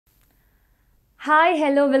Hi,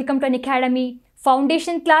 hello, welcome to Unacademy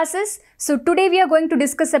Foundation classes. So today we are going to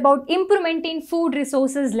discuss about improvement in food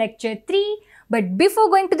resources lecture 3. But before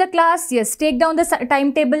going to the class, yes, take down the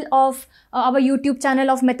timetable of our YouTube channel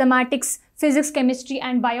of mathematics, physics, chemistry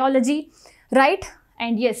and biology, right?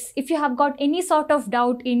 And yes, if you have got any sort of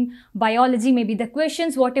doubt in biology, maybe the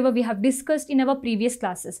questions, whatever we have discussed in our previous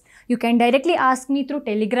classes, you can directly ask me through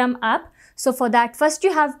Telegram app. So for that, first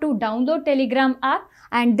you have to download Telegram app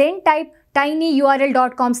and then type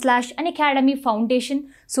tinyurl.com/Unacademy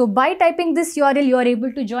Foundation. So by typing this URL, you are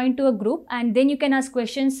able to join to a group and then you can ask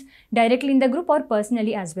questions directly in the group or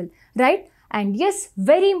personally as well, right? And yes,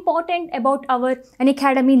 very important about our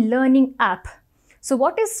Unacademy learning app. So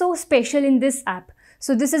what is so special in this app?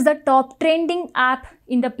 So this is the top trending app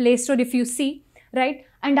in the Play Store if you see, right?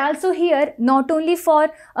 And also here, not only for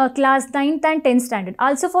class 9th and 10th standard,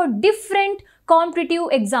 also for different competitive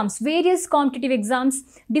exams, various competitive exams,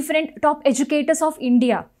 different top educators of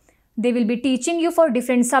India. They will be teaching you for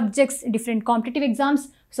different subjects, different competitive exams.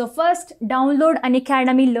 So first, download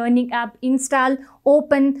Unacademy learning app, install,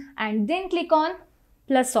 open, and then click on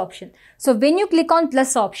plus option. So when you click on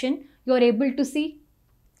plus option, you are able to see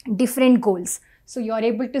different goals. So you are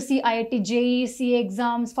able to see IIT, JEE, CA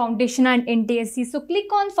exams, Foundation and NTSC. So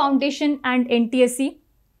click on Foundation and NTSC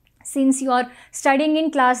since you are studying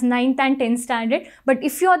in class 9th and 10th standard. But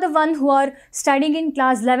if you are the one who are studying in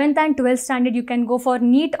class 11th and 12th standard, you can go for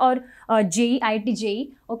NEET or JEE, IIT,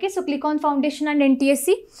 JEE. Okay, so click on Foundation and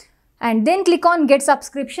NTSC and then click on Get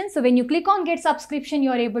Subscription. So when you click on Get Subscription,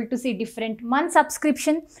 you are able to see different month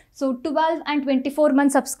subscription. So 12 and 24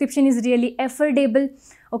 month subscription is really affordable.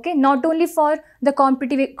 Okay, not only for the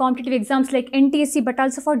competitive exams like NTSC, but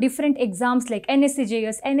also for different exams like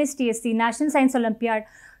NSCJS, NSTSC, National Science Olympiad.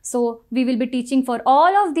 So we will be teaching for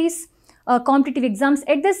all of these competitive exams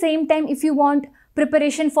at the same time if you want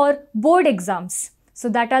preparation for board exams. So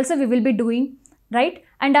that also we will be doing, right?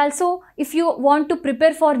 And also if you want to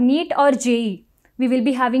prepare for NEET or JEE, we will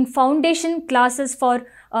be having foundation classes for,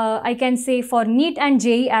 I can say for NEET and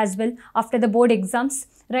JEE as well after the board exams.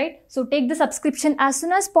 Right? So take the subscription as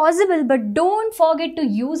soon as possible, but don't forget to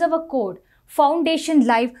use our code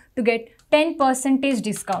FOUNDATIONLIVE to get 10%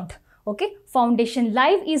 discount. Okay,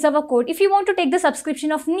 FOUNDATIONLIVE is our code. If you want to take the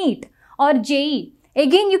subscription of NEET or JEE,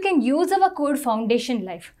 again you can use our code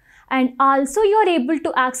FOUNDATIONLIVE. And also you are able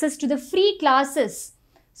to access to the free classes.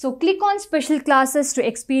 So click on special classes to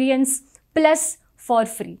experience plus for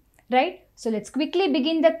free. Right? So let's quickly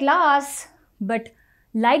begin the class, but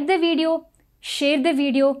like the video, share the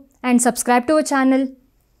video and subscribe to our channel.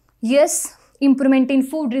 Yes, improvement in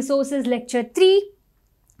food resources lecture 3.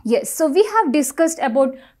 Yes, so we have discussed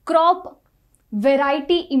about crop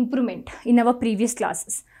variety improvement in our previous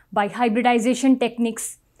classes by hybridization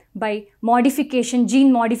techniques, by modification,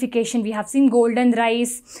 gene modification. We have seen golden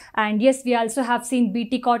rice and yes, we also have seen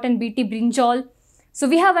BT cotton, BT brinjal. So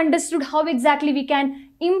we have understood how exactly we can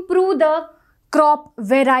improve the crop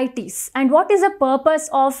varieties and what is the purpose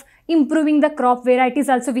of improving the crop varieties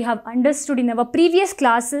also we have understood in our previous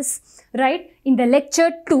classes, right, in the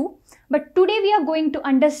lecture 2. But today we are going to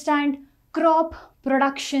understand crop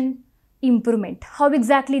production improvement, how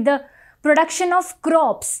exactly the production of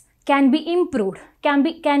crops can be improved, can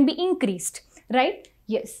be increased, right?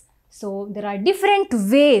 Yes, so there are different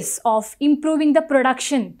ways of improving the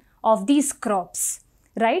production of these crops,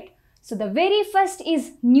 right? So the very first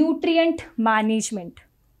is nutrient management.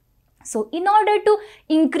 So in order to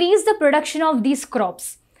increase the production of these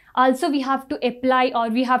crops, also we have to apply or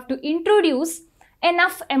we have to introduce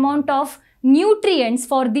enough amount of nutrients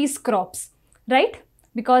for these crops, right?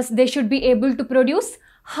 Because they should be able to produce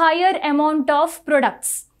higher amount of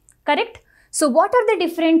products, correct? So what are the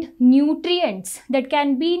different nutrients that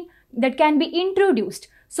can be introduced?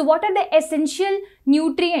 So what are the essential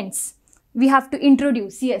nutrients we have to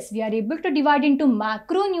introduce? Yes, we are able to divide into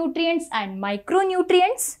macronutrients and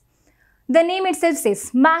micronutrients. The name itself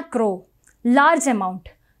says macro, large amount,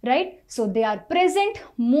 right? So they are present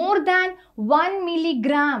more than 1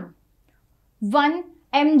 milligram, 1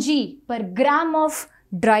 mg per gram of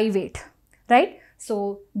dry weight, right?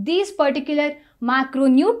 So these particular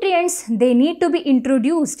macronutrients, they need to be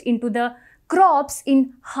introduced into the crops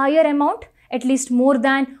in higher amount, at least more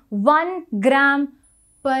than 1 gram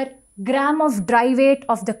per gram of dry weight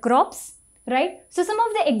of the crops, right? So some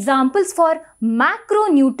of the examples for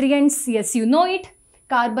macronutrients, yes, you know it: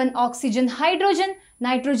 carbon, oxygen, hydrogen,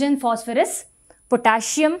 nitrogen, phosphorus,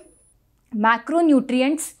 potassium.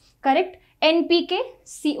 Macronutrients, correct? NPK,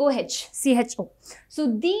 CHO. So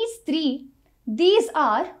these three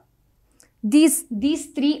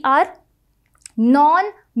are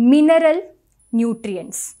non-mineral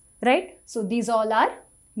nutrients, right? So these all are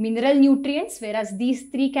mineral nutrients, whereas these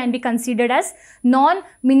three can be considered as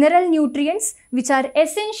non-mineral nutrients, which are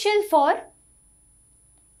essential for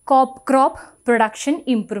crop production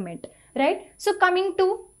improvement, right? So coming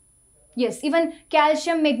to, yes, even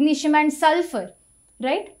calcium, magnesium and sulfur,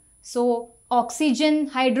 right? So oxygen,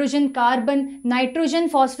 hydrogen, carbon, nitrogen,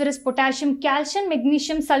 phosphorus, potassium, calcium,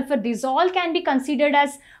 magnesium, sulfur, these all can be considered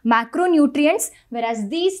as macronutrients, whereas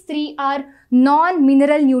these three are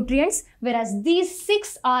non-mineral nutrients, whereas these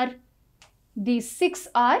six are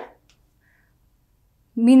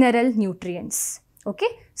mineral nutrients. Okay,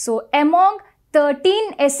 so among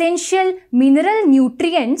 13 essential mineral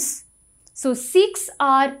nutrients, so 6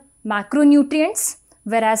 are macronutrients,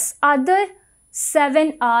 whereas other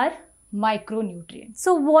 7 are micronutrients.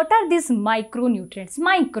 So what are these micronutrients?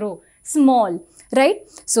 Micro, small, right?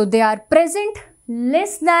 So they are present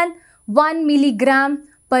less than 1 milligram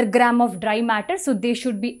per gram of dry matter. So they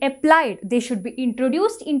should be applied, they should be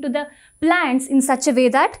introduced into the plants in such a way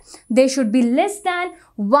that they should be less than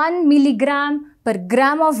 1 milligram per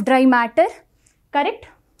gram of dry matter. Correct?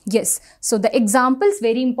 Yes. So the examples,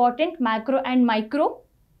 very important, macro and micro.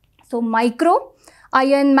 So micro,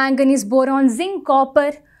 iron, manganese, boron, zinc,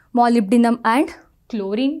 copper, molybdenum and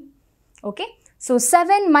chlorine. Okay. So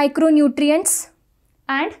 7 micronutrients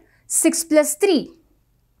and 6 plus 3.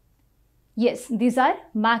 Yes, these are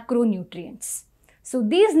macronutrients. So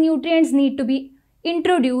these nutrients need to be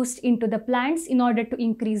introduced into the plants in order to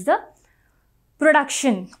increase the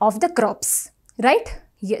production of the crops. Right?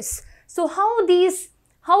 Yes. So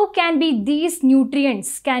how can be these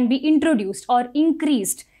nutrients can be introduced or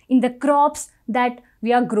increased in the crops that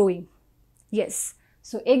we are growing? Yes.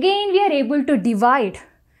 So again we are able to divide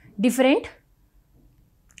different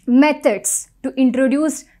methods to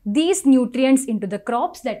introduce these nutrients into the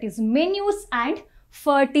crops, that is manures and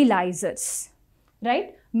fertilizers,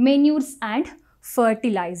 right? Manures and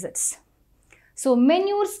fertilizers. So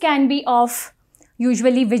manures can be of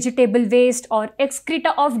usually vegetable waste or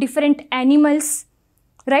excreta of different animals,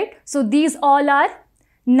 right? So these all are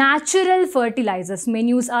natural fertilizers.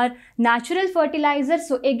 Manures are natural fertilizers.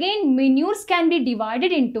 So again, manures can be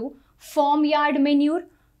divided into farmyard manure,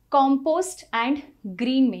 compost and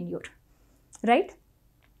green manure, right?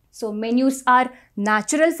 So manures are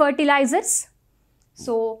natural fertilizers.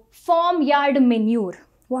 So farmyard manure.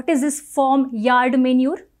 What is this farmyard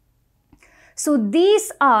manure? So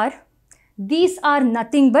these are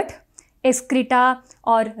nothing but excreta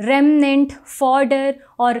or remnant, fodder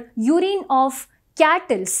or urine of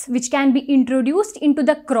cattle which can be introduced into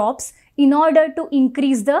the crops in order to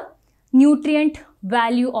increase the nutrient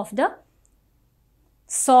value of the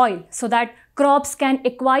soil, so that crops can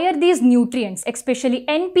acquire these nutrients, especially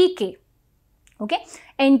NPK. Okay,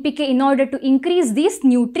 NPK, in order to increase these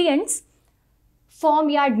nutrients,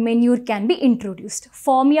 farmyard manure can be introduced.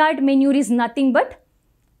 Farmyard manure is nothing but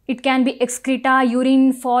it can be excreta,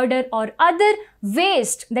 urine, fodder or other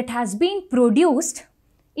waste that has been produced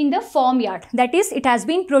in the farmyard. That is, it has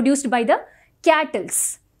been produced by the cattle,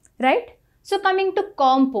 right? So coming to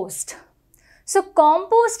compost. So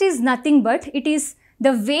compost is nothing but it is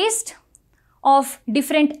the waste of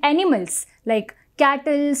different animals like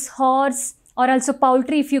cattle, horse or also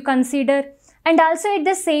poultry if you consider, and also at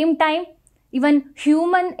the same time even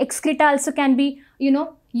human excreta also can be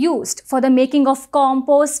used for the making of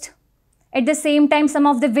compost. At the same time, some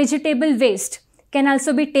of the vegetable waste can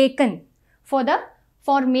also be taken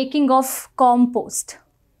for making of compost.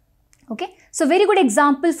 Okay, so very good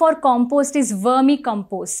example for compost is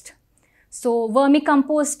vermicompost. So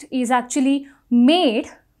vermicompost is actually made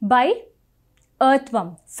by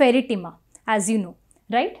earthworm, Ferritima, as you know,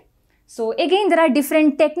 right? So again, there are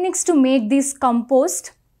different techniques to make this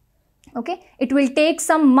compost. Okay, it will take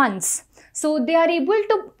some months. So they are able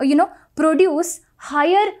to, produce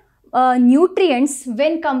higher nutrients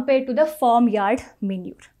when compared to the farmyard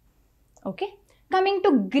manure. Okay, coming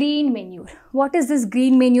to green manure. What is this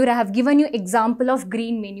green manure? I have given you example of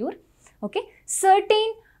green manure. Okay,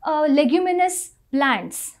 certain leguminous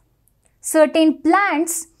plants,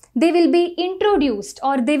 they will be introduced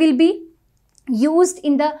or they will be used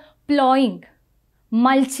in the plowing,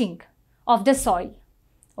 mulching of the soil.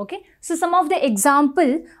 Okay, so some of the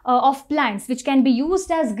example of plants which can be used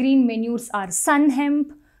as green manures are sun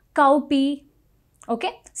hemp, cowpea.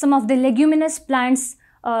 Okay, some of the leguminous plants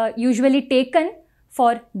usually taken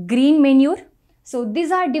for green manure. So these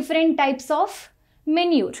are different types of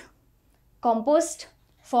manure: compost,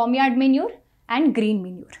 farmyard manure and green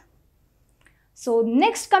manure. So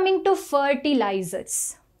next, coming to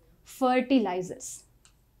fertilizers. Fertilizers.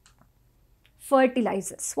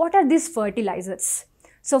 What are these fertilizers?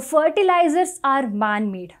 So fertilizers are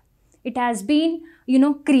man-made. it has been,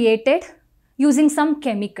 created using some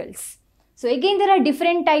chemicals. So again, there are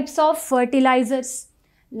different types of fertilizers.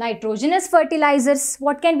 Nitrogenous fertilizers.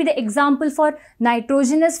 What can be the example for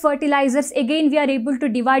nitrogenous fertilizers? Again, we are able to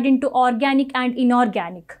divide into organic and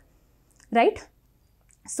inorganic, right?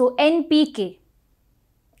 So NPK.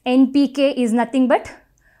 NPK is nothing but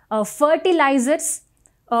fertilizers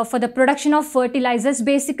for the production of fertilizers.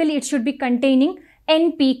 Basically, it should be containing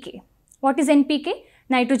NPK. What is NPK?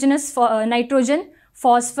 Nitrogen,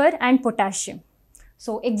 phosphor and potassium.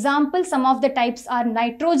 So example, some of the types are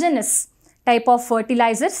nitrogenous type of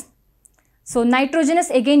fertilizers. So nitrogenous,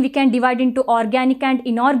 again we can divide into organic and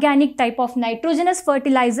inorganic type of nitrogenous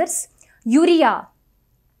fertilizers. Urea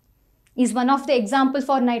is one of the example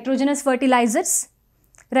for nitrogenous fertilizers,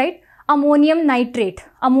 right? Ammonium nitrate,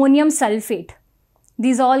 ammonium sulfate.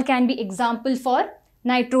 These all can be example for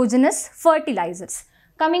nitrogenous fertilizers.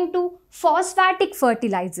 Coming to phosphatic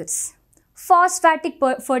fertilizers. Phosphatic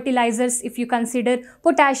fertilizers, if you consider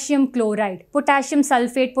potassium chloride, potassium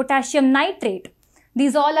sulfate, potassium nitrate,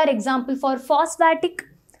 these all are example for phosphatic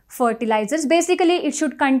fertilizers. Basically, it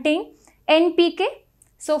should contain NPK.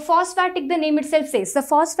 So phosphatic, the name itself says, the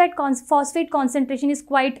phosphate concentration is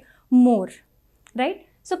quite more, right?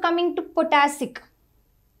 So coming to potassic.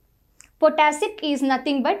 Potassic is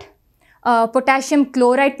nothing but potassium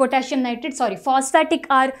chloride, potassium nitrate, phosphatic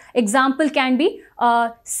are example can be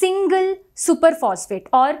single superphosphate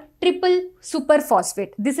or triple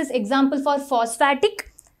superphosphate. This is example for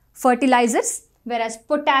phosphatic fertilizers, whereas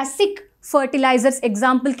potassic fertilizers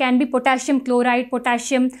example can be potassium chloride,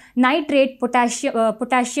 potassium nitrate,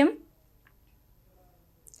 potassium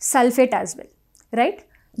sulfate as well, right?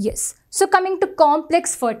 Yes. So coming to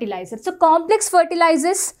complex fertilizers. So complex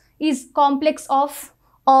fertilizers is complex of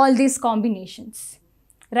all these combinations,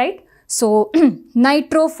 right? So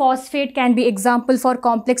nitrophosphate can be example for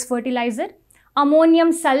complex fertilizer.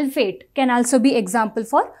 Ammonium sulfate can also be example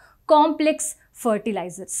for complex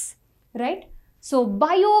fertilizers, right? So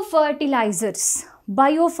biofertilizers,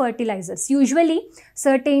 usually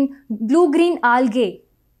certain blue-green algae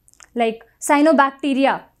like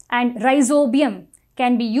cyanobacteria and rhizobium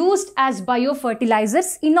can be used as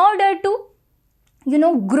biofertilizers in order to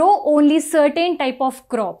grow only certain type of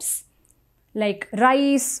crops like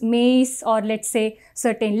rice, maize, or let's say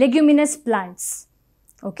certain leguminous plants.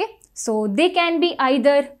 Okay, so they can be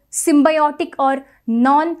either symbiotic or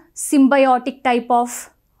non-symbiotic type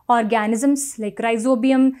of organisms like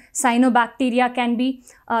rhizobium, cyanobacteria can be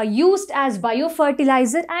used as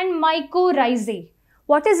biofertilizer. And mycorrhizae.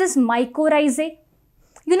 What is this mycorrhizae?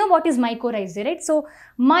 You know what is mycorrhizae, right? So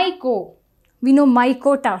myco, we know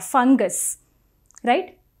mycota, fungus,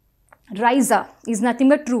 right? Rhiza is nothing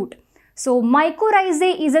but root. So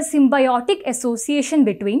mycorrhizae is a symbiotic association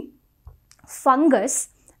between fungus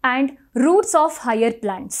and roots of higher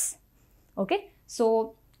plants. Okay,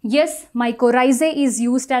 so yes, mycorrhizae is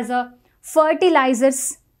used as a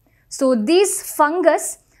fertilizers. So these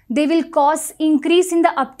fungus, they will cause increase in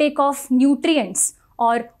the uptake of nutrients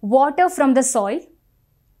or water from the soil,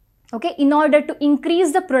 okay, in order to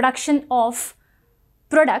increase the production of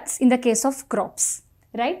products in the case of crops,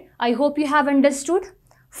 right? I hope you have understood.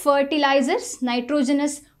 Fertilizers,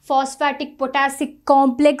 nitrogenous, phosphatic, potassic,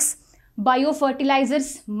 complex,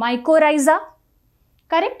 biofertilizers, mycorrhiza,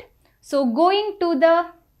 correct? So going to the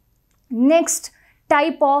next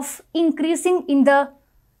type of increasing in the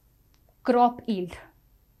crop yield,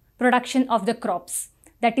 production of the crops,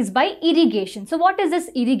 that is by irrigation. So what is this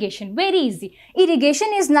irrigation? Very easy. Irrigation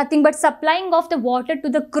is nothing but supplying of the water to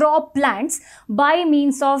the crop plants by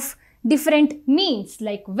means of different means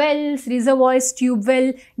like wells, reservoirs, tube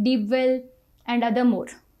well, deep well and other more,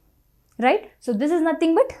 right? So this is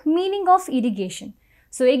nothing but meaning of irrigation.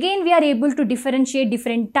 So again we are able to differentiate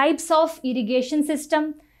different types of irrigation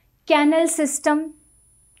system, canal system,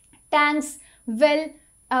 tanks, well,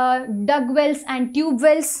 dug wells and tube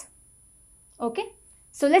wells, okay?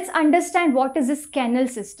 So let's understand what is this canal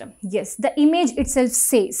system. Yes, the image itself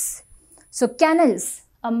says. So canals,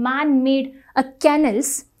 a man-made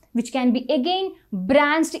canals which can be again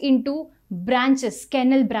branched into branches,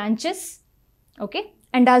 canal branches, okay?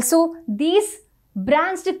 And also these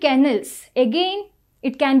branched canals, again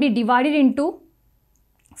it can be divided into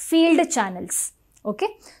field channels, okay?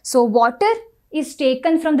 So water is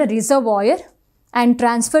taken from the reservoir and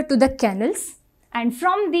transferred to the canals, and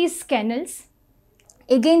from these canals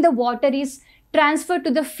again the water is transferred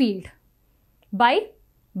to the field by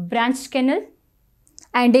branched canal,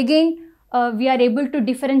 and again we are able to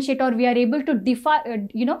differentiate, or we are able to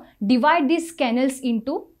divide these canals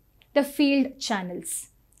into the field channels,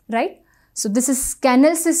 right? So this is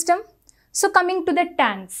canal system. So coming to the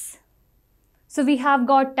tanks. So we have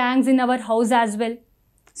got tanks in our house as well.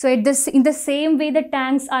 So in the same way, the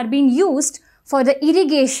tanks are being used for the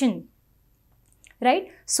irrigation, right?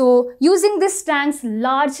 So using these tanks,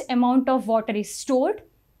 large amount of water is stored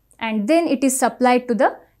and then it is supplied to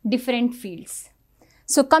the different fields.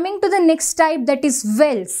 So coming to the next type, that is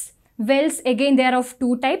wells. Wells, again, they are of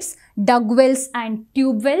two types, dug wells and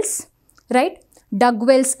tube wells, right? Dug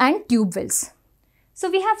wells and tube wells. So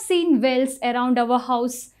we have seen wells around our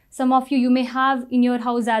house. Some of you may have in your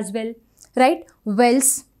house as well, right?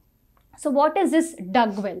 Wells. So what is this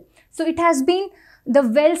dug well? So it has been, the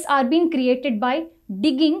wells are being created by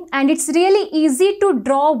digging, and it's really easy to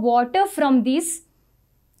draw water from these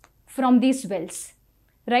wells,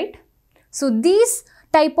 right? So these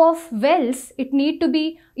type of wells, it need to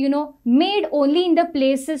be, made only in the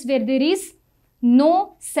places where there is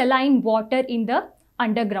no saline water in the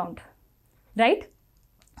underground, right?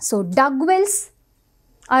 So dug wells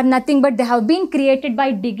are nothing but they have been created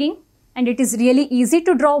by digging, and it is really easy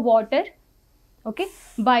to draw water, okay,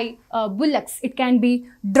 by bullocks. It can be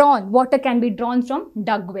drawn, water can be drawn from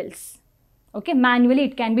dug wells, okay, manually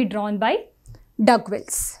it can be drawn by dug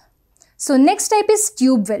wells. So next type is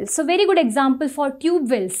tube wells. So very good example for tube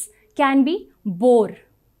wells can be bore,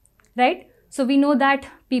 right? So we know that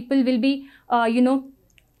people will be,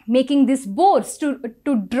 making these bores to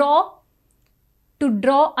draw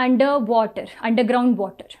underground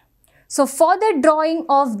water. So for the drawing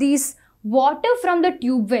of these water from the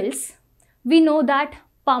tube wells, we know that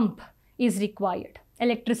pump is required.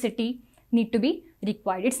 Electricity need to be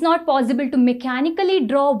required. It's not possible to mechanically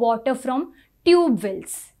draw water from tube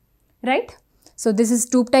wells, right? So this is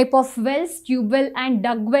two type of wells, tube well and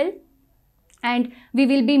dug well. And we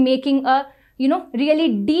will be making a, really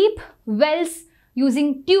deep wells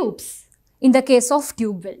using tubes in the case of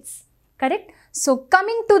tube wells, correct? So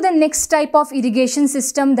coming to the next type of irrigation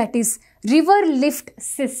system, that is river lift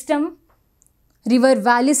system, river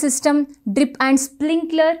valley system, drip and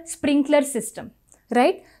sprinkler system,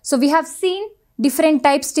 right? So we have seen different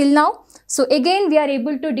types till now. So again, we are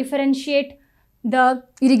able to differentiate the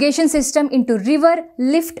irrigation system into river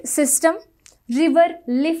lift system. River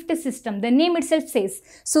lift system, the name itself says.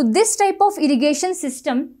 So this type of irrigation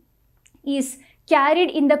system is carried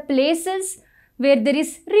in the places where there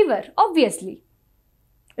is river, obviously,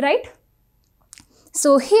 right?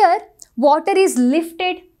 So here water is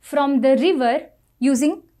lifted from the river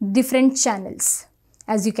using different channels,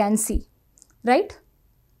 as you can see, right?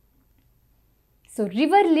 So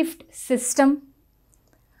river lift system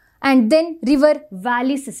and then river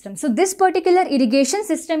valley system. So this particular irrigation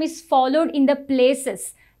system is followed in the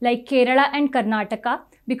places like Kerala and Karnataka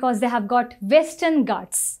because they have got Western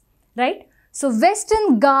Ghats, right? So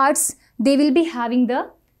Western Ghats, they will be having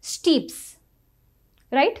the steeps,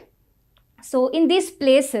 right? So in these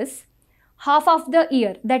places, half of the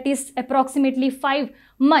year, that is approximately 5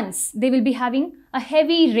 months, they will be having a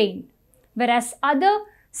heavy rain, whereas other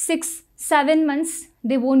 6-7 months,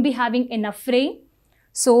 they won't be having enough rain.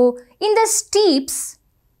 So in the steeps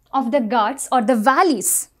of the Ghats or the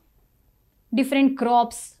valleys, different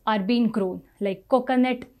crops are being grown like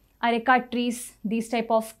coconut, areca trees. These type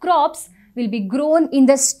of crops will be grown in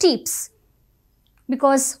the steeps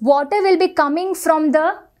because water will be coming from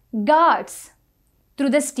the Ghats through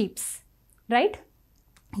the steeps, right?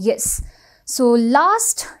 Yes. So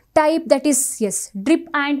last type, that is, yes, drip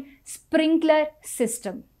and sprinkler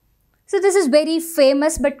system. So this is very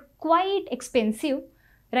famous but quite expensive,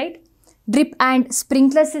 right? Drip and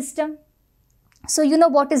sprinkler system. So you know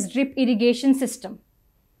what is drip irrigation system?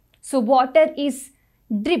 So water is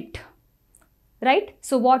dripped, right?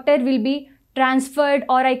 So water will be transferred,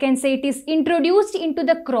 or I can say it is introduced into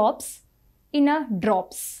the crops in a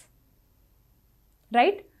drops,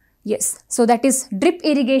 right? Yes. So that is drip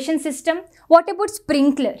irrigation system. What about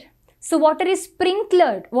sprinkler? So water is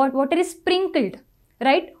sprinkled, water is sprinkled,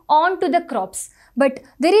 right, onto the crops. But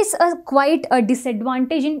there is quite a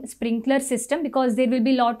disadvantage in sprinkler system because there will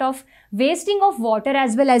be lot of wasting of water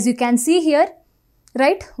as well, as you can see here,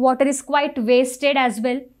 right? Water is quite wasted as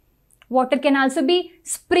well. Water can also be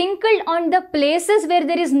sprinkled on the places where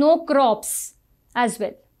there is no crops as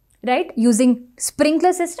well, right? Using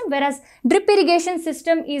sprinkler system, whereas drip irrigation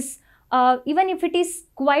system is, even if it is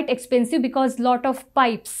quite expensive because lot of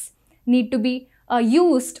pipes need to be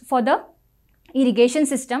used for the irrigation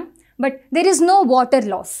system, but there is no water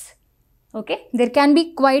loss, okay? There can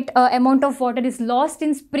be quite amount of water is lost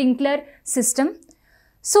in sprinkler system.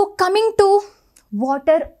 So coming to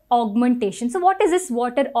water augmentation. So what is this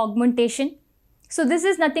water augmentation? So this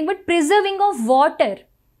is nothing but preserving of water.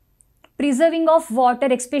 Preserving of water,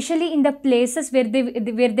 especially in the places where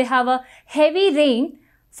they have a heavy rain.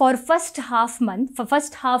 for first half month, for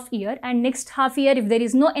first half year, and next half year if there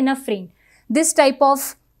is no enough rain. This type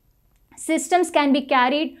of systems can be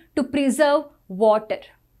carried to preserve water.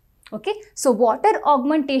 Okay, so water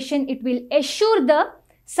augmentation, it will assure the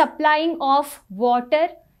supplying of water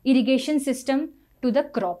irrigation system to the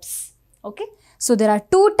crops. Okay, so there are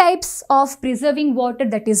two types of preserving water,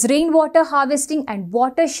 that is rainwater harvesting and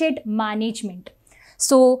watershed management.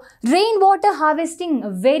 So rainwater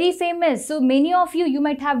harvesting, very famous. So many of you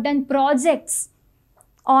might have done projects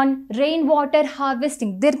on rainwater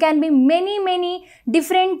harvesting. There can be many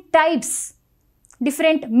different types,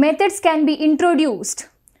 different methods can be introduced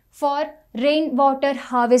for rainwater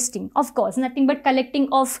harvesting. Of course, nothing but collecting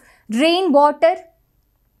of rainwater.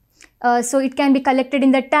 So it can be collected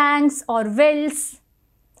in the tanks or wells.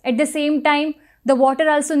 At the same time, the water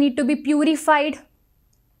also need to be purified.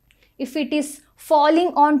 If it is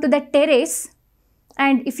falling onto the terrace,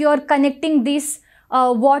 and if you are connecting this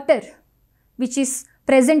water which is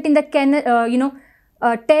present in the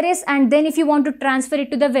terrace, and then if you want to transfer it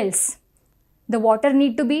to the wells, the water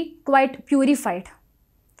need to be quite purified,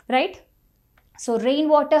 right? So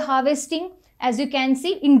rainwater harvesting, as you can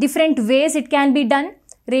see, in different ways it can be done.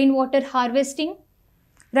 Rainwater harvesting,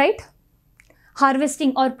 right?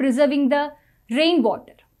 Harvesting or preserving the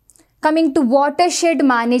rainwater. Coming to watershed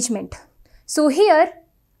management. So here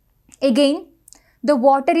again the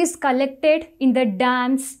water is collected in the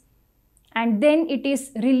dams and then it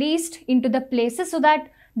is released into the places so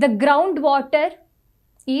that the groundwater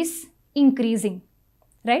is increasing,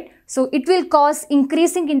 right? So it will cause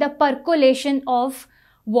increasing in the percolation of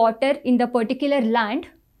water in the particular land.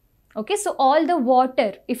 Okay, so all the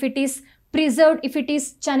water, if it is preserved, if it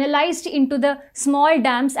is channelized into the small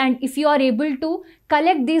dams, and if you are able to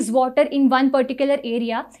collect this water in one particular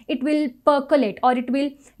area, it will percolate or it will,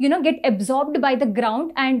 get absorbed by the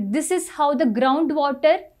ground, and this is how the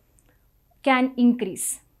groundwater can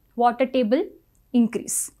increase, water table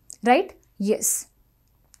increase, right? Yes.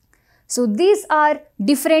 So these are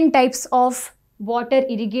different types of water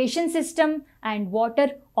irrigation system and water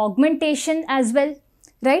augmentation as well,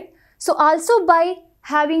 right? So also by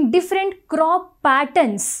having different crop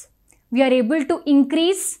patterns, we are able to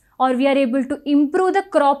increase or we are able to improve the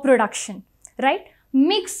crop production, right?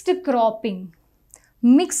 Mixed cropping.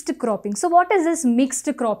 Mixed cropping. So what is this mixed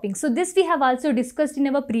cropping? So this we have also discussed in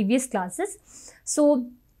our previous classes. So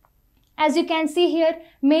as you can see here,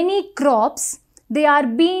 many crops, they are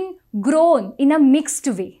being grown in a mixed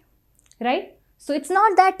way, right? So it's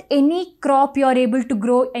not that any crop you are able to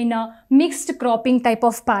grow in a mixed cropping type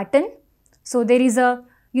of pattern. So there is a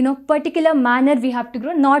particular manner we have to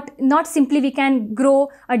grow. Not simply we can grow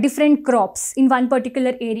different crops in one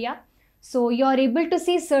particular area. So you are able to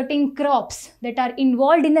see certain crops that are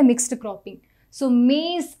involved in the mixed cropping. So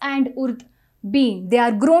maize and urd bean, they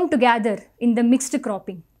are grown together in the mixed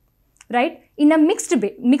cropping, right? In a mixed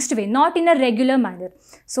way, not in a regular manner.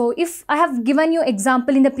 So if I have given you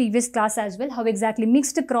example in the previous class as well, how exactly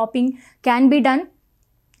mixed cropping can be done,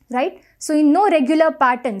 right? So in no regular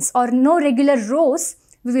patterns or no regular rows,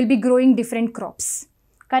 we will be growing different crops,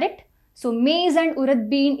 correct? So maize and urad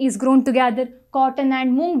bean is grown together, cotton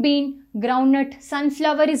and mung bean, groundnut,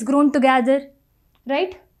 sunflower is grown together,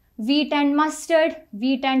 right? Wheat and mustard,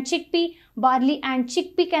 wheat and chickpea, barley and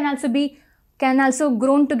chickpea can also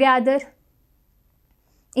grown together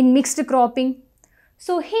in mixed cropping.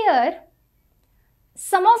 So here,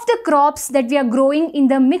 some of the crops that we are growing in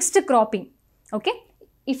the mixed cropping, okay?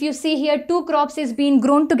 If you see here, two crops is being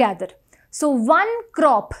grown together. So one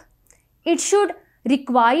crop, it should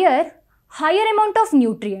require higher amount of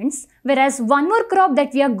nutrients, whereas one more crop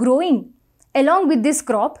that we are growing along with this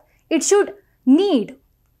crop, it should need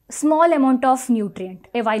small amount of nutrient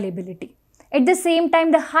availability. At the same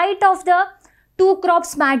time, the height of the two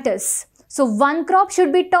crops matters. So one crop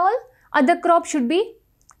should be tall, other crop should be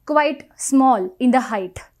quite small in the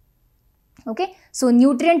height. Okay, so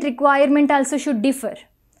nutrient requirement also should differ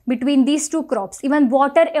between these two crops. Even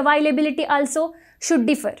water availability also should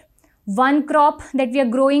differ. One crop that we are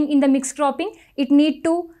growing in the mixed cropping, it need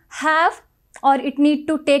to have or it need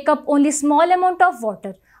to take up only small amount of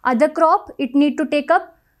water. Other crop, it need to take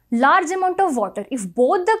up large amount of water. If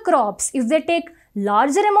both the crops, if they take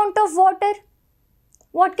larger amount of water,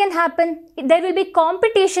 what can happen? There will be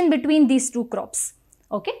competition between these two crops.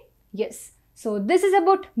 Okay, yes. So this is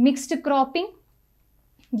about mixed cropping.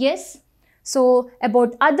 Yes. So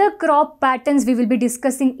about other crop patterns we will be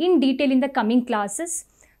discussing in detail in the coming classes.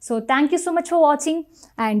 So thank you so much for watching,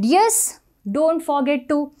 and yes, don't forget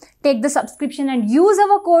to take the subscription and use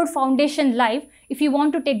our code FOUNDATIONLIVE if you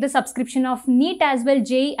want to take the subscription of NEET as well,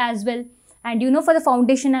 JEE as well, And you know, for the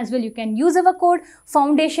foundation as well, you can use our code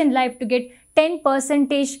FOUNDATIONLIVE to get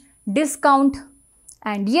 10% discount.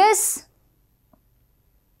 And yes,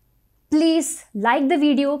 please like the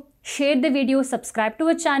video, share the video, subscribe to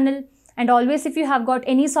our channel. And always, if you have got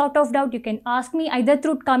any sort of doubt, you can ask me either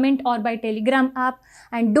through comment or by Telegram app.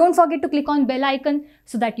 And don't forget to click on bell icon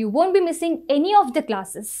so that you won't be missing any of the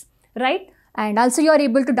classes, right? And also you are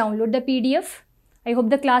able to download the PDF. I hope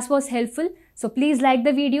the class was helpful. So please like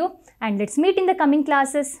the video and let's meet in the coming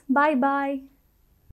classes. Bye bye.